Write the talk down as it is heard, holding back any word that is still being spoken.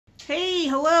Hey,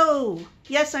 hello.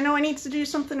 Yes, I know I need to do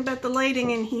something about the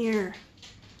lighting in here.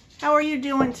 How are you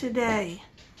doing today?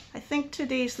 I think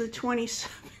today's the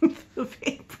 27th of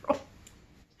April.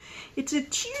 It's a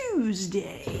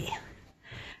Tuesday.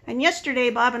 And yesterday,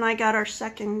 Bob and I got our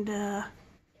second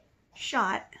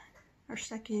shot, our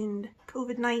second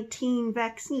COVID-19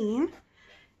 vaccine.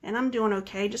 And I'm doing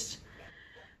okay. Just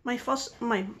my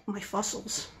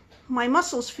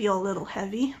muscles feel a little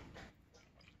heavy.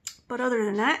 But other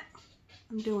than that,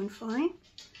 I'm doing fine.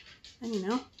 And you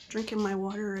know, drinking my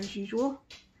water as usual.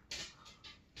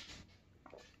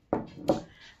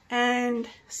 And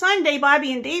Sunday,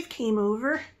 Bobby and Dave came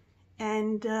over,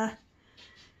 and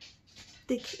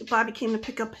Bobby came to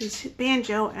pick up his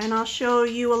banjo, and I'll show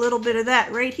you a little bit of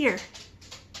that right here.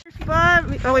 There's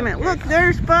Bobby. Oh, wait a minute. Look,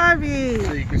 there's Bobby.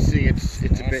 So you can see it's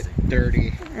a bit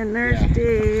dirty. And there's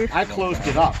Dave. I closed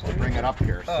it up to bring it up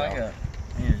here. So. Oh, I got.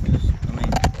 Yeah, just let me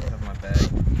have my bag.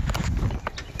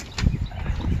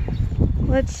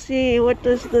 Let's see, what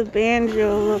does the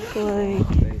banjo look like?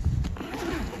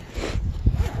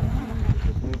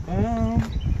 Yeah,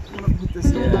 it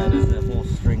is that whole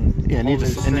string. Yeah, it needs a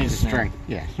string.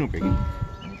 Yeah, it's no biggie.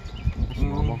 It's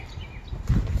normal.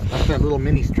 That's that little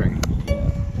mini string.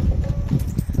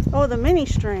 Oh, the mini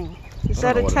string. Is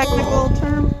that a technical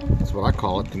term? That's what I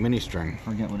call it, the mini string. I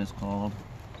forget what it's called.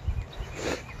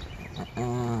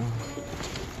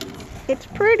 It's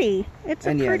pretty. It's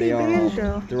a pretty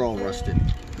banjo. They're all rusted.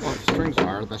 Well, the strings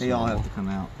are. That's They all normal. have to come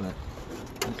out, but.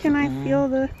 Can I feel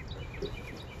the...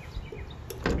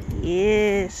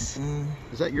 Yes.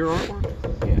 Is that your artwork?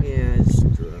 Yeah, I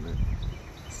just drew on it.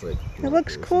 It's like. It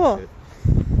looks cool.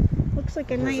 Looks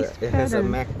like a nice pattern. It has a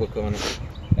MacBook on it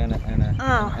and an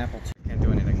Apple II. Can't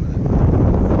do anything with it.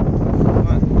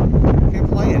 What? Can't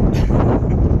play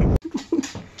it.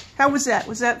 How was that?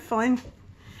 Was that fun?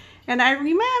 And I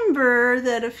remember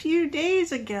that a few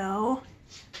days ago,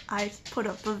 I put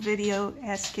up a video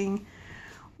asking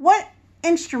what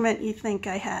instrument you think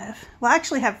I have. Well, I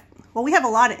actually have, we have a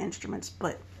lot of instruments,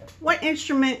 but what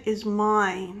instrument is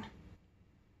mine?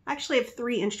 I actually have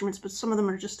 3 instruments, but some of them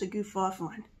are just to goof off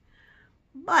on.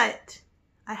 But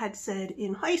I had said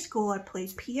in high school I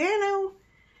played piano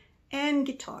and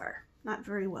guitar. Not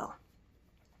very well.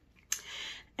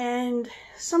 And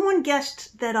someone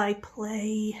guessed that I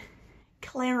play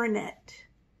clarinet.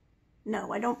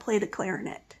 No, I don't play the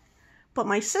clarinet. But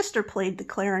my sister played the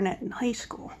clarinet in high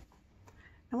school.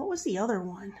 And what was the other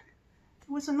one?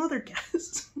 There was another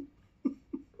guess.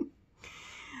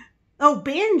 Oh,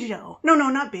 banjo. No,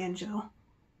 not banjo.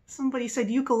 Somebody said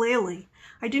ukulele.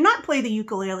 I do not play the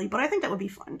ukulele, but I think that would be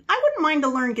fun. I wouldn't mind to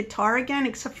learn guitar again,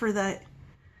 except for that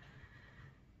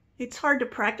it's hard to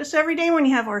practice every day when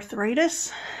you have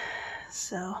arthritis.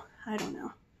 So, I don't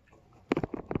know.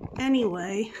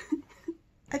 Anyway,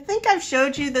 I think I've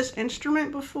showed you this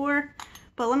instrument before,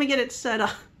 but let me get it set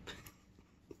up.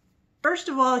 First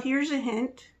of all, here's a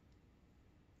hint.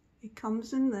 It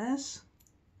comes in this.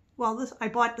 Well, I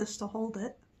bought this to hold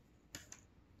it.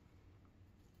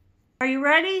 Are you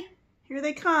ready? Here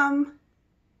they come.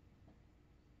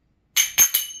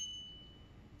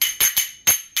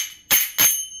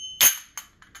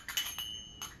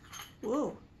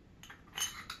 Whoa.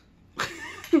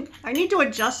 I need to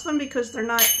adjust them because they're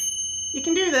not... You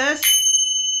can do this,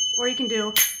 or you can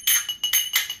do...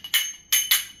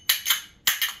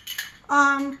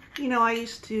 you know, I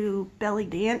used to belly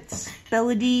dance,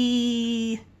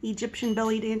 Egyptian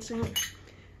belly dancing,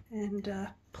 and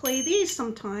play these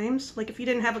sometimes. Like if you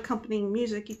didn't have accompanying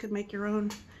music, you could make your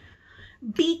own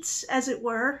beats, as it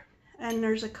were. And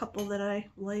there's a couple that I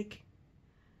like.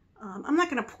 I'm not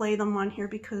going to play them on here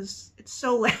because it's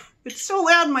so loud. It's so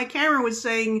loud my camera was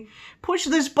saying, push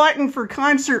this button for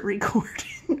concert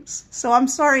recordings. So I'm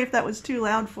sorry if that was too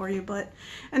loud for you,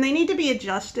 and they need to be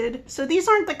adjusted. So these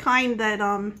aren't the kind that,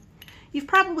 you've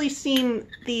probably seen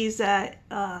these at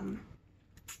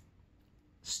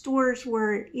stores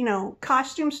where, you know,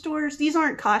 costume stores. These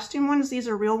aren't costume ones. These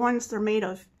are real ones. They're made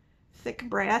of thick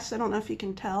brass. I don't know if you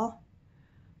can tell.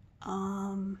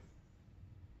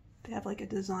 They have like a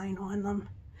design on them.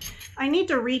 I need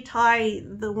to retie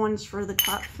the ones for the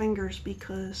top fingers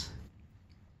because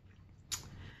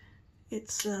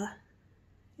it's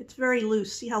very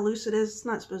loose. See how loose it is? It's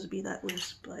not supposed to be that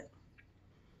loose, but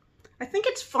I think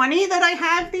it's funny that I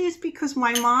have these because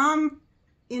my mom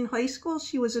in high school,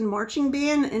 she was in marching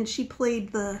band and she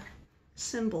played the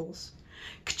cymbals.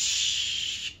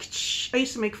 I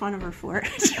used to make fun of her for it.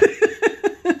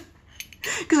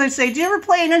 Because I'd say, do you ever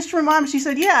play an instrument, Mom? She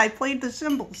said, yeah, I played the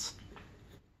cymbals.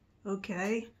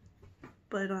 Okay.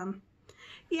 But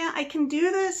Yeah, I can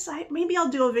do this. Maybe I'll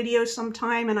do a video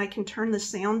sometime and I can turn the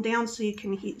sound down so you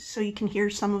can hear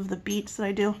some of the beats that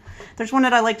I do. There's one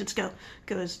that I like that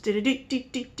goes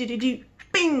do-do-do-do-do-do-do-do,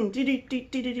 bing,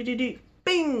 do-do-do-do-do-do-do,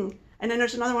 bing. And then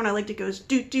there's another one I like that goes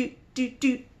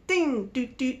do-do-do-do, ding,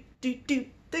 do-do-do-do,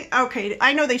 ding. Okay,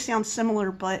 I know they sound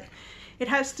similar, but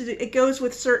it goes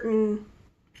with certain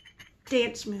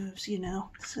dance moves, you know,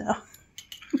 so.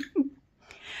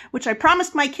 Which I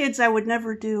promised my kids I would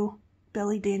never do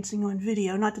belly dancing on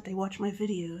video. Not that they watch my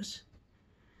videos.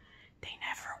 They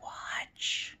never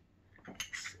watch.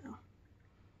 So,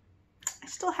 I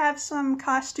still have some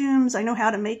costumes. I know how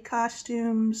to make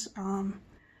costumes.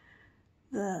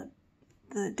 The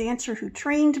dancer who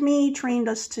trained me trained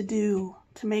us to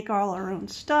make all our own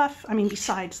stuff. I mean,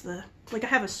 besides like I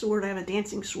have a sword. I have a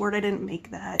dancing sword. I didn't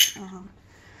make that.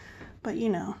 But you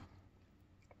know,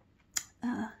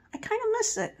 I kind of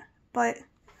miss it, but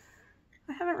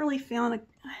I haven't really found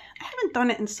I haven't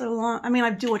done it in so long. I mean,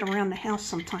 I do it around the house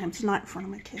sometimes, not in front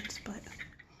of my kids, but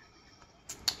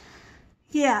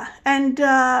yeah. And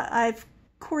I've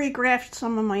choreographed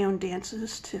some of my own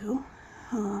dances too.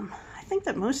 I think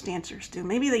that most dancers do.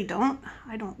 Maybe they don't.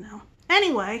 I don't know.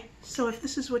 Anyway, so if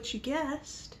this is what you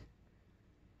guessed,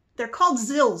 they're called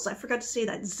zills. I forgot to say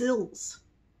that. Zills.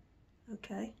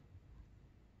 Okay.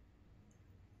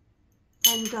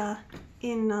 And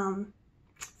in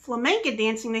flamenco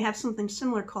dancing, they have something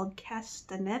similar called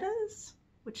castanettas,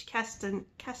 which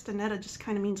castanetta just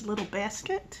kind of means little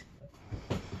basket.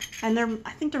 And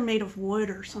I think they're made of wood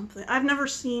or something. I've never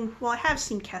seen, well, I have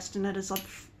seen castanettas up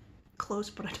close,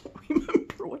 but I don't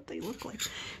remember what they look like.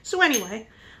 So anyway,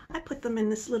 I put them in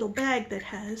this little bag that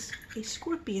has a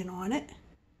scorpion on it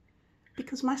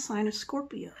because my sign is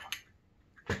Scorpio.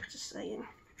 Just saying.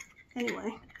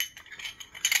 Anyway.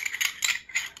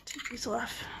 Take these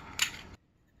off.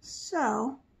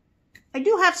 So, I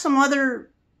do have some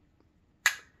other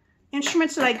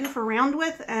instruments that I goof around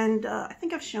with, and I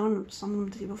think I've shown some of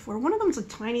them to you before. One of them is a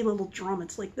tiny little drum.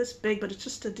 It's like this big, but it's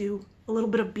just to do a little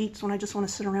bit of beats when I just want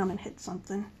to sit around and hit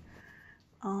something.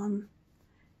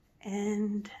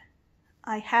 And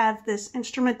I have this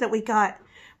instrument that we got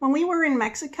when we were in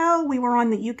Mexico. We were on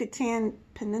the Yucatan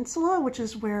Peninsula, which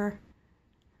is where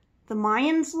the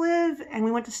Mayans live, and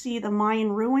we went to see the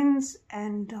Mayan ruins,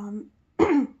 and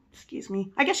excuse me,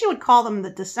 I guess you would call them the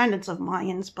descendants of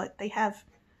Mayans, but they have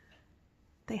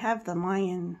the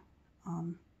Mayan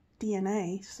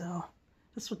DNA, so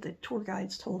that's what the tour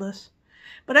guides told us.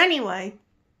 But anyway,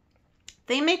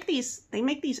 they make these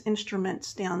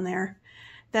instruments down there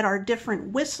that are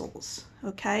different whistles,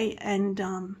 okay,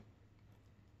 and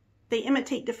they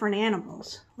imitate different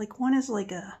animals. Like one is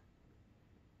like a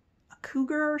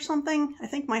cougar or something. I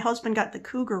think my husband got the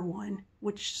cougar one,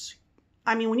 which,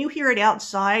 I mean, when you hear it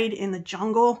outside in the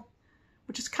jungle,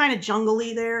 which is kind of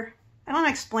jungly there, I don't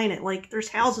explain it, like there's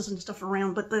houses and stuff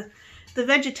around, but the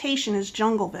vegetation is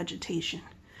jungle vegetation.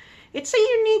 It's a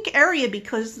unique area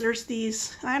because there's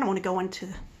these, I don't want to go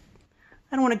into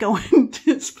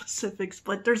specifics,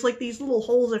 but there's like these little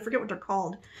holes, I forget what they're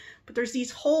called, but there's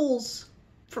these holes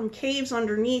from caves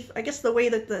underneath. I guess the way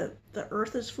that the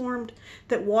earth is formed,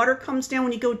 that water comes down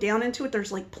when you go down into it,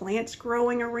 there's like plants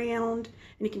growing around,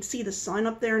 and you can see the sun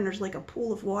up there, and there's like a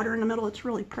pool of water in the middle. It's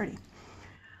really pretty.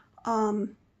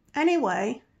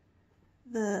 Anyway,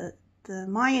 the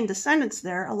Mayan descendants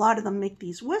there, a lot of them make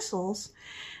these whistles,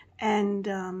 and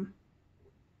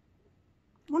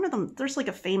one of them, there's like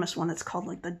a famous one that's called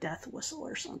like the death whistle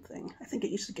or something. I think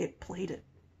it used to get played at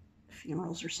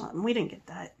funerals or something. We didn't get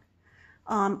that.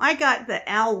 I got the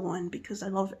owl one because I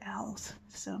love owls,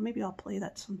 so maybe I'll play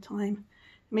that sometime.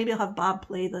 Maybe I'll have Bob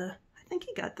play I think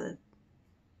he got the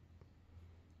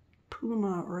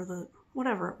puma or the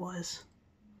whatever it was.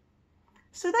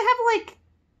 So they have like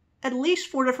at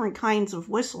least 4 different kinds of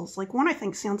whistles. Like one I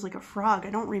think sounds like a frog. I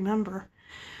don't remember.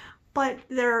 But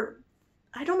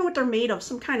I don't know what they're made of,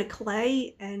 some kind of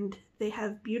clay, and they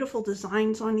have beautiful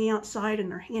designs on the outside, and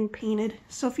they're hand painted.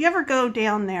 So if you ever go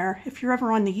down there, if you're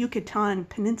ever on the Yucatan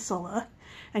Peninsula,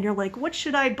 and you're like, what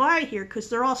should I buy here? Because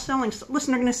they're all selling,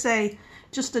 listen, they're going to say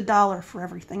just $1 for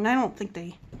everything. And I don't think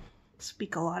they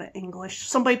speak a lot of English.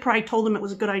 Somebody probably told them it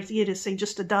was a good idea to say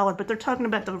just $1, but they're talking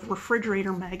about the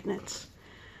refrigerator magnets.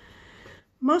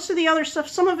 Most of the other stuff,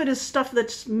 some of it is stuff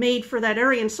that's made for that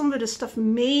area, and some of it is stuff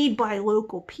made by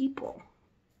local people.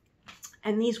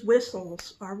 And these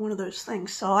whistles are one of those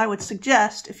things. So I would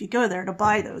suggest, if you go there, to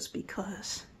buy those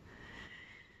because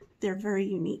they're very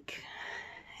unique.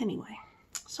 Anyway,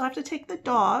 so I have to take the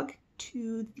dog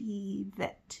to the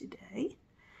vet today.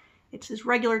 It's his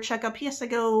regular checkup. He has to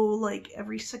go like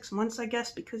every 6 months, I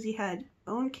guess, because he had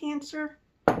bone cancer.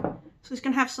 So he's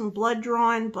going to have some blood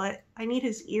drawn, but I need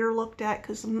his ear looked at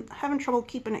because I'm having trouble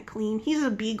keeping it clean. He's a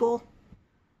beagle.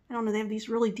 I don't know, they have these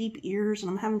really deep ears, and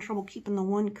I'm having trouble keeping the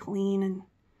one clean, and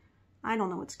I don't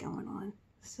know what's going on.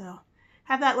 So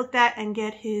have that looked at and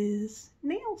get his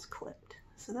nails clipped.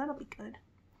 So that'll be good.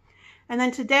 And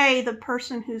then today, the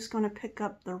person who's going to pick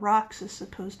up the rocks is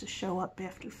supposed to show up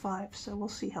after 5, so we'll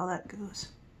see how that goes.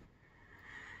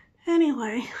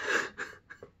 Anyway,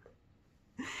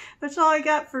 that's all I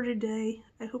got for today.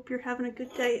 I hope you're having a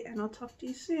good day, and I'll talk to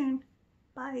you soon.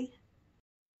 Bye.